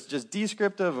 Or is this just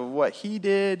descriptive of what he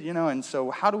did? You know, and so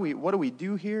what do we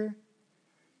do here?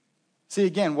 See,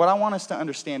 again, what I want us to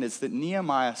understand is that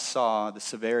Nehemiah saw the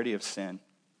severity of sin.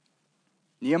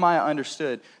 Nehemiah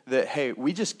understood that, hey,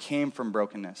 we just came from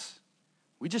brokenness.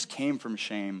 We just came from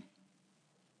shame.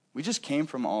 We just came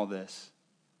from all this.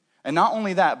 And not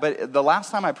only that, but the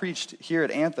last time I preached here at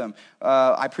Anthem,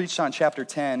 I preached on chapter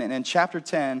 10. And in chapter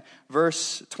 10,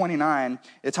 verse 29,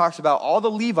 it talks about all the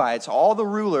Levites, all the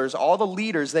rulers, all the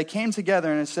leaders, they came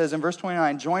together. And it says in verse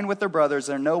 29, join with their brothers,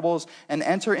 their nobles, and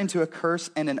enter into a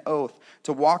curse and an oath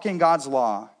to walk in God's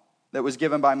law that was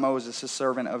given by Moses, a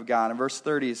servant of God. In verse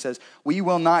 30, it says, we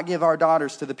will not give our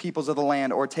daughters to the peoples of the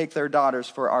land or take their daughters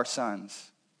for our sons.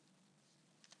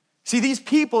 See, these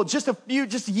people,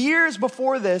 just years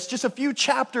before this, just a few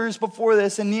chapters before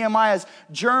this in Nehemiah's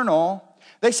journal,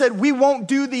 they said, we won't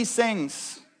do these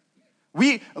things.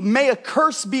 May a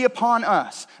curse be upon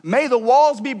us. May the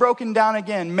walls be broken down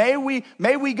again. May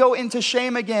we go into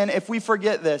shame again if we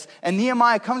forget this. And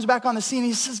Nehemiah comes back on the scene.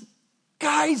 He says,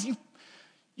 guys, you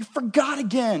forgot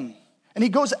again. And he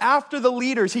goes after the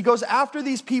leaders. He goes after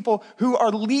these people who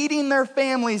are leading their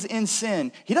families in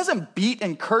sin. He doesn't beat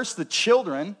and curse the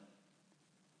children.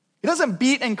 He doesn't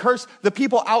beat and curse the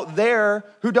people out there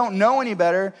who don't know any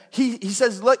better. He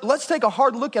says, let's take a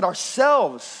hard look at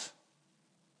ourselves.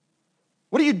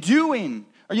 What are you doing?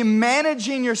 Are you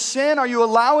managing your sin? Are you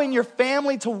allowing your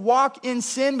family to walk in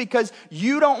sin because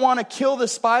you don't want to kill the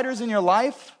spiders in your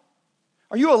life?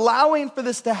 Are you allowing for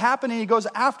this to happen? And he goes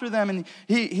after them and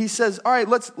he says, all right,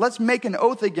 let's make an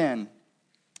oath again.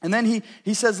 And then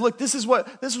he says, look, this is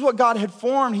what God had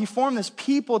formed. He formed this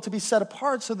people to be set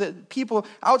apart so that people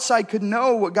outside could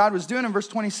know what God was doing. In verse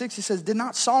 26, he says, did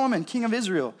not Solomon, king of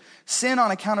Israel, sin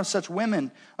on account of such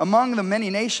women? Among the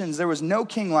many nations, there was no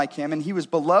king like him, and he was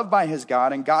beloved by his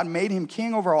God, and God made him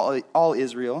king over all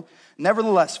Israel.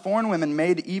 Nevertheless, foreign women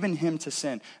made even him to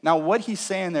sin. Now, what he's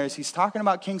saying there is he's talking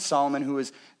about King Solomon, who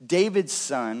was David's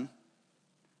son,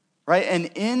 right?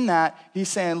 And in that, he's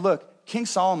saying, look, King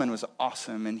Solomon was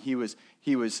awesome, and he was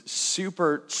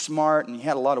super smart, and he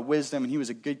had a lot of wisdom, and he was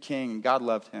a good king, and God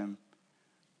loved him.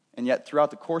 And yet,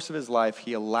 throughout the course of his life,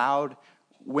 he allowed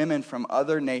women from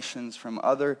other nations, from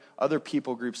other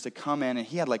people groups to come in, and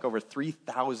he had like over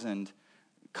 3,000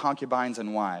 concubines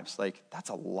and wives. Like,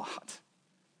 that's a lot,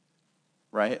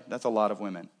 right? That's a lot of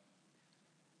women.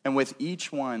 And with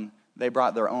each one, they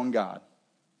brought their own God.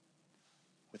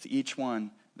 With each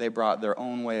one, they brought their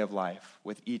own way of life.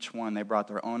 With each one, they brought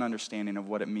their own understanding of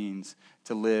what it means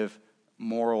to live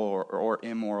moral or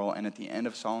immoral. And at the end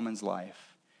of Solomon's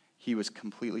life, he was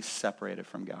completely separated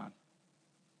from God.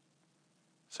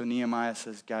 So Nehemiah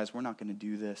says, guys, we're not going to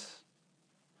do this.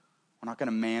 We're not going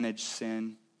to manage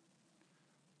sin.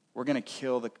 We're going to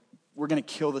kill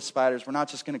the spiders. We're not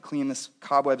just going to clean the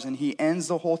cobwebs. And he ends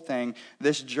the whole thing,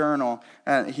 this journal.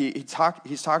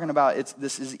 He's talking about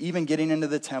this is even getting into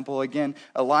the temple. Again,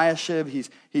 Eliashib,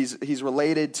 he's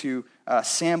related to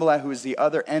Sanballat, who is the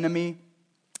other enemy.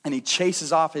 And he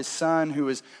chases off his son, who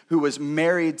was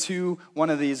married to one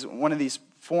of these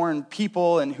foreign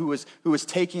people and who was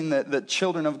taking the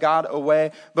children of God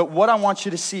away. But what I want you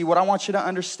to see, what I want you to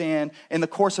understand in the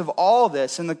course of all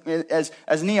this,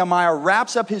 as Nehemiah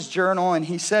wraps up his journal, and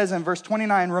he says in verse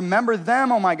 29, remember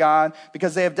them, O my God,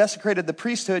 because they have desecrated the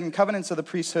priesthood and covenants of the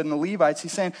priesthood and the Levites.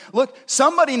 He's saying, look,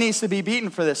 somebody needs to be beaten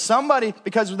for this. Somebody,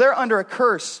 because they're under a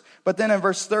curse. But then in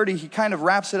verse 30, he kind of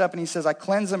wraps it up and he says, I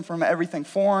cleanse them from everything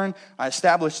foreign. I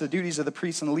establish the duties of the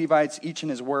priests and the Levites, each in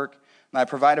his work. And I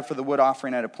provided for the wood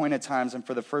offering at appointed times and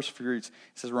for the first fruits.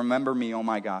 He says, remember me, O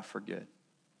my God, for good.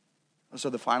 Those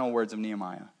are the final words of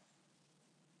Nehemiah.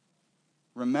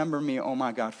 Remember me, oh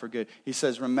my God, for good. He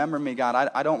says, remember me, God.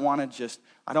 I don't want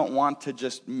to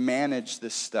just manage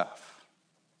this stuff.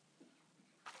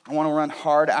 I want to run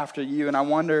hard after you. And I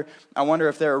wonder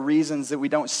if there are reasons that we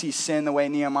don't see sin the way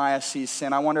Nehemiah sees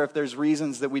sin. I wonder if there's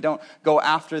reasons that we don't go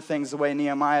after things the way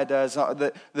Nehemiah does,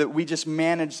 that we just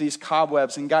manage these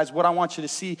cobwebs. And guys, what I want you to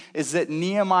see is that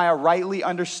Nehemiah rightly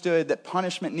understood that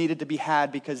punishment needed to be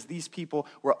had because these people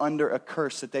were under a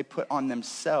curse that they put on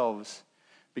themselves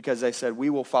because they said, we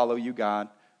will follow you, God.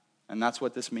 And that's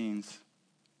what this means.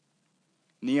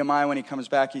 Nehemiah, when he comes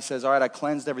back, he says, all right, I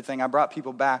cleansed everything. I brought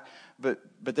people back, but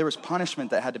there was punishment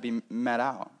that had to be met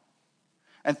out.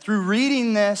 And through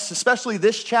reading this, especially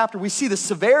this chapter, we see the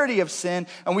severity of sin,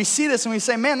 and we see this and we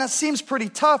say, man, that seems pretty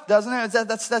tough, doesn't it?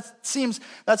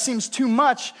 That seems too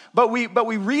much. But we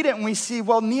read it and we see,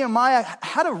 well, Nehemiah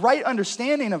had a right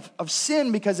understanding of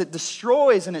sin because it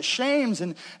destroys and it shames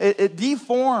and it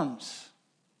deforms.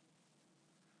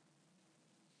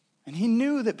 And he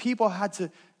knew that people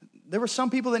there were some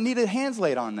people that needed hands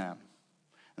laid on them.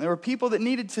 And there were people that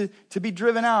needed to be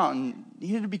driven out and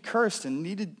needed to be cursed and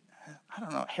needed,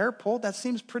 hair pulled. That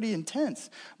seems pretty intense.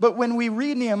 But when we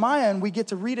read Nehemiah and we get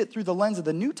to read it through the lens of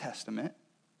the New Testament,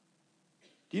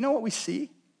 do you know what we see?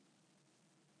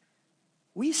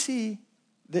 We see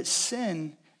that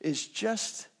sin is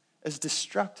just as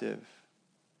destructive.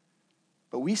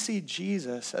 But we see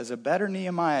Jesus as a better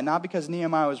Nehemiah, not because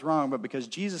Nehemiah was wrong, but because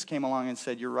Jesus came along and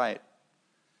said, you're right.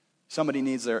 Somebody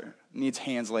needs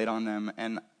hands laid on them,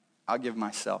 and I'll give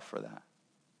myself for that.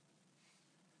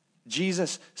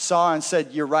 Jesus saw and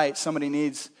said, you're right, somebody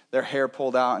needs their hair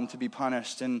pulled out and to be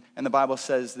punished. And the Bible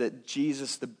says that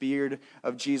the beard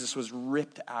of Jesus was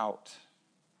ripped out.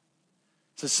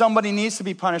 So somebody needs to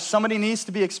be punished, somebody needs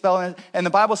to be expelled. And the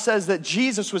Bible says that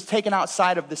Jesus was taken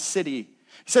outside of the city.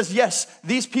 He says, yes,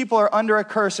 these people are under a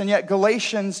curse, and yet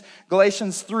Galatians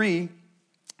 3:13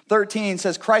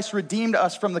 says, Christ redeemed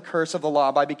us from the curse of the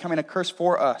law by becoming a curse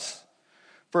for us.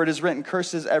 For it is written,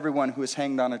 cursed is everyone who is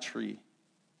hanged on a tree.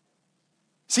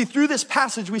 See, through this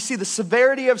passage, we see the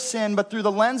severity of sin, but through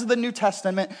the lens of the New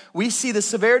Testament, we see the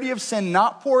severity of sin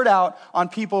not poured out on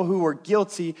people who were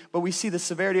guilty, but we see the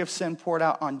severity of sin poured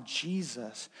out on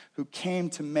Jesus, who came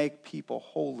to make people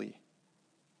holy. Do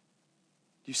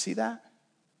you see that?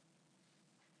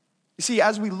 You see,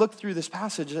 as we look through this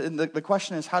passage, the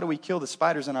question is, how do we kill the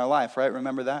spiders in our life, right?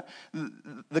 Remember that?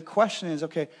 The question is,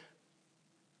 okay,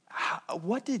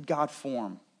 what did God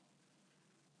form?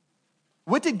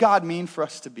 What did God mean for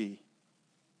us to be?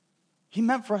 He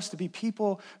meant for us to be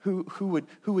people who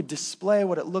would display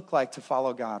what it looked like to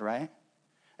follow God, right?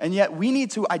 And yet we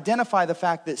need to identify the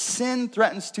fact that sin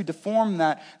threatens to deform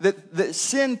that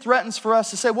sin threatens for us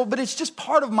to say, well, but it's just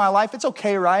part of my life. It's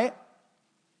okay, right?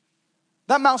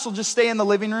 That mouse will just stay in the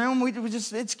living room.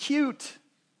 It's cute.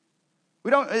 We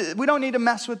don't need to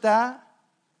mess with that.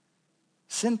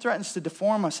 Sin threatens to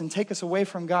deform us and take us away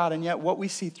from God, and yet what we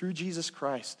see through Jesus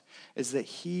Christ is that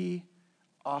he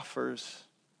offers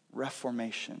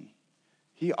reformation.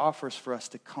 He offers for us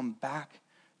to come back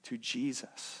to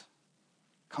Jesus,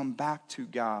 come back to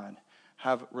God,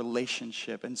 have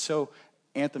relationship. And so,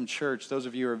 Anthem Church, those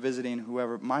of you who are visiting,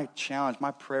 whoever, my challenge,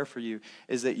 my prayer for you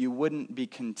is that you wouldn't be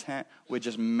content with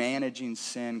just managing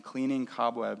sin, cleaning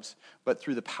cobwebs, but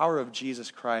through the power of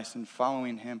Jesus Christ and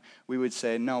following him, we would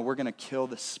say, no, we're going to kill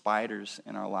the spiders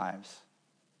in our lives.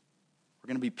 We're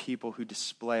going to be people who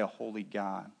display a holy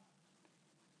God.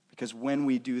 Because when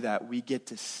we do that, we get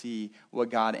to see what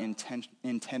God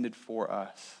intended for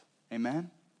us. Amen?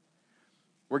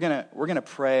 We're gonna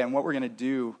pray, and what we're going to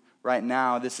do right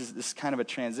now, this is kind of a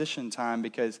transition time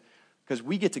because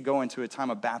we get to go into a time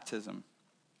of baptism.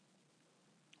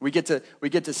 We get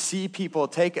to see people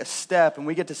take a step, and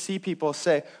we get to see people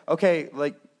say, okay,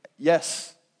 like,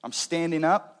 yes, I'm standing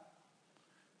up,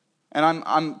 and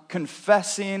I'm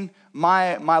confessing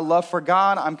my love for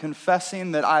God. I'm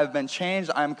confessing that I've been changed.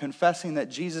 I'm confessing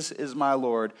that Jesus is my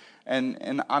Lord,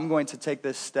 and I'm going to take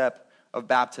this step of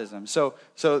baptism. So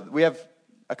we have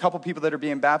a couple people that are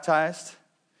being baptized.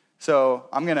 So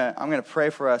I'm gonna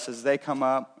pray for us as they come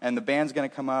up, and the band's gonna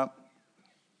come up.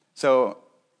 So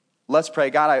let's pray.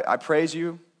 God, I praise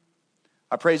you.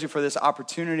 I praise you for this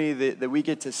opportunity that we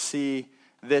get to see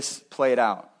this played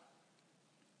out.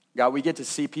 God, we get to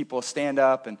see people stand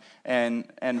up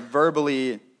and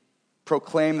verbally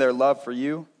proclaim their love for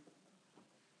you.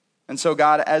 And so,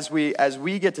 God, as we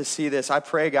get to see this, I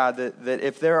pray, God, that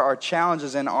if there are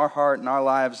challenges in our heart and our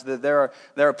lives, that there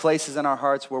are places in our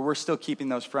hearts where we're still keeping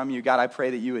those from you. God, I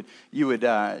pray that you would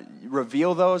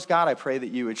reveal those. God, I pray that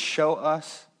you would show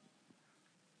us.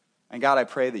 And God, I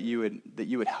pray that you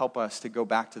would help us to go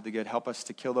back to the good, help us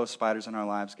to kill those spiders in our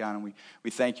lives, God. And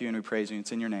we thank you and we praise you.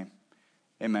 It's in your name.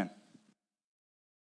 Amen.